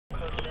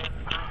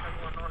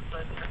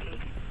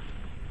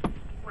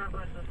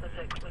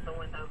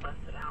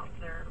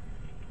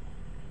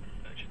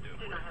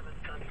do not have a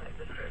stop sign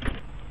district.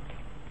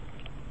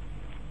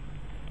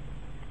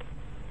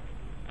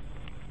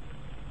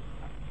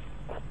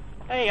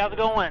 Hey, how's it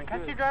going? Can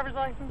I see your driver's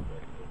license?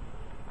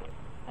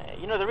 Hey,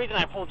 you know, the reason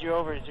I pulled you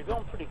over is you're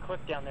going pretty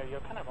quick down there.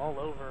 You're kind of all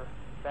over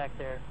back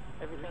there.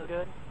 Everything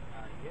good?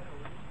 Yeah,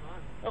 everything's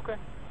fine. Okay.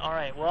 All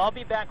right. Well, I'll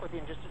be back with you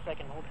in just a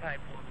second. Hold tight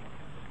for me.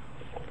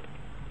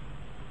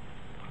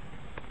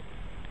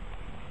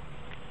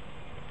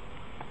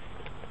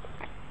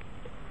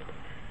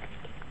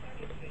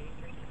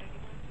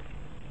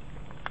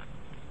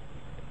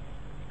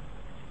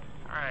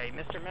 Alright,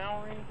 Mr.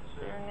 Mallory, is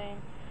your name?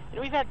 You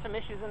know, we've had some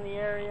issues in the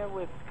area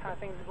with kind of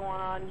things going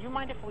on. You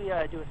mind if we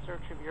do a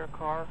search of your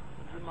car?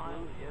 Would you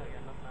mind? Yeah, I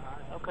got nothing to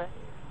hide. Okay.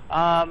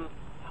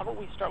 How about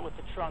we start with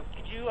the trunk?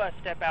 Could you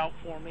step out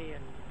for me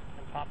and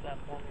pop that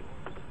for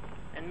me?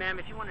 And ma'am,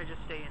 if you want to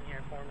just stay in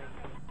here for me.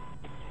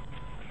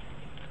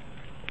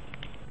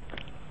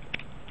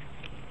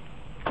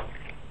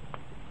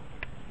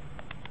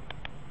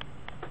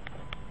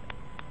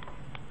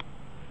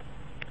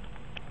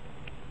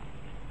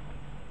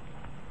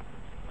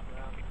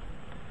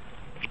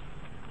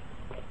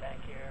 Back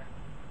here.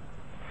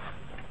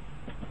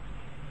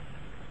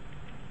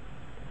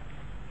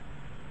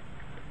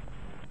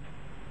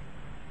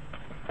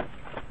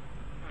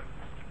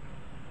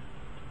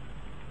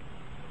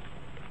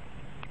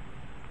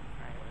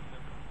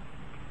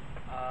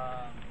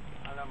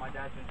 I don't know, my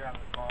dad's been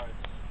driving the car,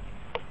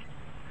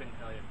 couldn't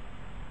tell you.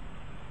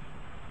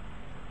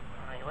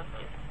 Alright, let's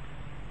get...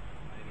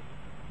 Maybe,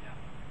 yeah.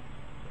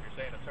 So you're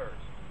saying it's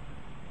hers?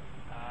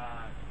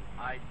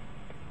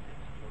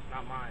 It's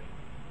not mine.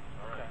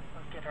 All right. Okay,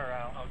 let's get her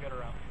out. I'll get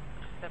her out.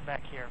 Step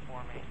back here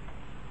for me.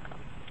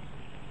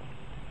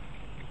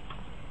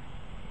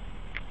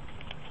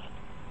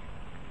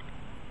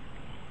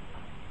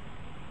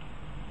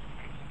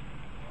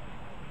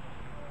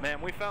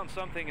 Ma'am, we found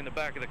something in the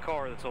back of the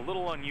car that's a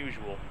little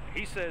unusual.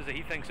 He says that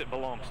he thinks it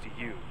belongs to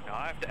you. Now,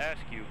 I have to ask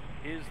you,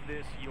 is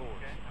this yours?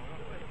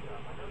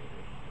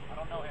 I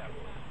don't know him.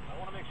 I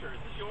want to make sure. Is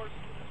this yours?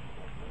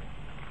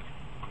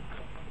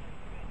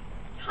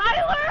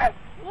 Tyler!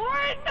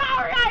 Warren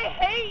Mallory, I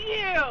hate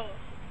you!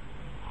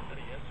 Is that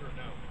a yes or a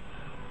no?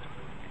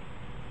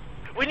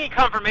 We need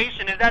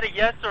confirmation. Is that a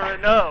yes or a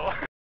no?